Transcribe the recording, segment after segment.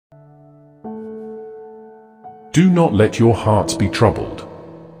Do not let your hearts be troubled.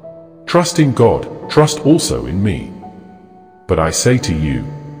 Trust in God, trust also in me. But I say to you,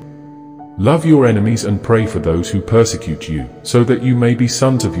 love your enemies and pray for those who persecute you, so that you may be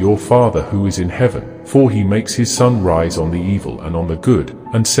sons of your Father who is in heaven, for he makes his sun rise on the evil and on the good,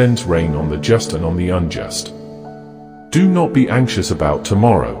 and sends rain on the just and on the unjust. Do not be anxious about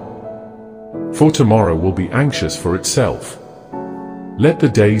tomorrow, for tomorrow will be anxious for itself. Let the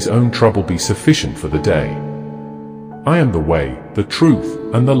day's own trouble be sufficient for the day. I am the way, the truth,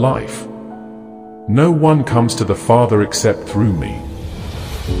 and the life. No one comes to the Father except through me.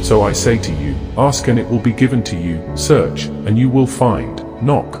 So I say to you, ask and it will be given to you, search, and you will find,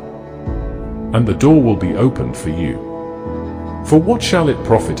 knock, and the door will be opened for you. For what shall it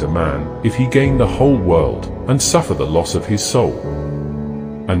profit a man, if he gain the whole world, and suffer the loss of his soul?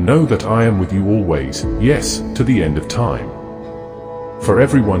 And know that I am with you always, yes, to the end of time. For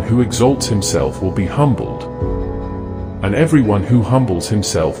everyone who exalts himself will be humbled, and everyone who humbles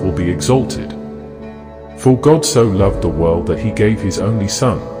himself will be exalted. For God so loved the world that he gave his only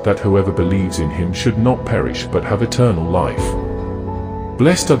Son, that whoever believes in him should not perish but have eternal life.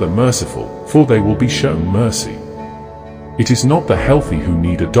 Blessed are the merciful, for they will be shown mercy. It is not the healthy who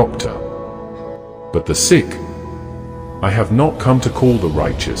need a doctor, but the sick. I have not come to call the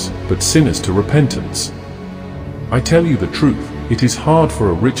righteous, but sinners to repentance. I tell you the truth, it is hard for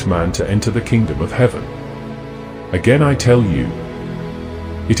a rich man to enter the kingdom of heaven. Again I tell you,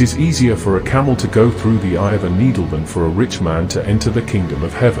 it is easier for a camel to go through the eye of a needle than for a rich man to enter the kingdom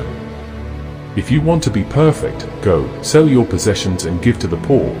of heaven. If you want to be perfect, go, sell your possessions and give to the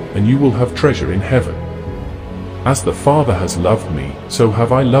poor, and you will have treasure in heaven. As the Father has loved me, so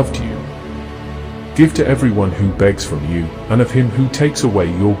have I loved you. Give to everyone who begs from you, and of him who takes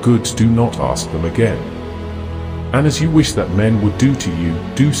away your goods do not ask them again. And as you wish that men would do to you,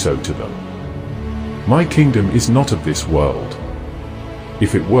 do so to them. My kingdom is not of this world.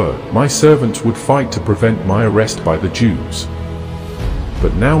 If it were, my servants would fight to prevent my arrest by the Jews.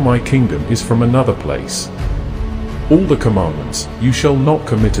 But now my kingdom is from another place. All the commandments, you shall not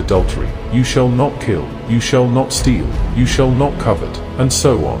commit adultery, you shall not kill, you shall not steal, you shall not covet, and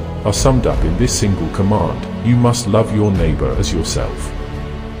so on, are summed up in this single command: you must love your neighbor as yourself.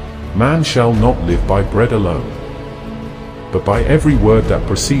 Man shall not live by bread alone, but by every word that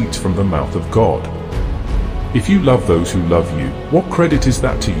proceeds from the mouth of God. If you love those who love you, what credit is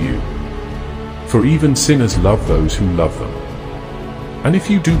that to you? For even sinners love those who love them. And if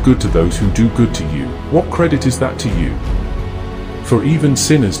you do good to those who do good to you, what credit is that to you? For even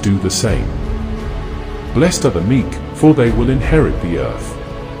sinners do the same. Blessed are the meek, for they will inherit the earth.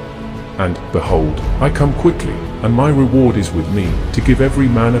 And, behold, I come quickly, and my reward is with me, to give every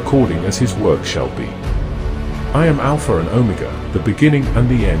man according as his work shall be. I am Alpha and Omega, the beginning and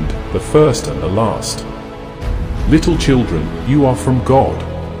the end, the first and the last. Little children, you are from God,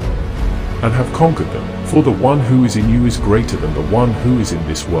 and have conquered them, for the one who is in you is greater than the one who is in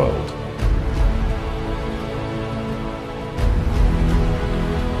this world.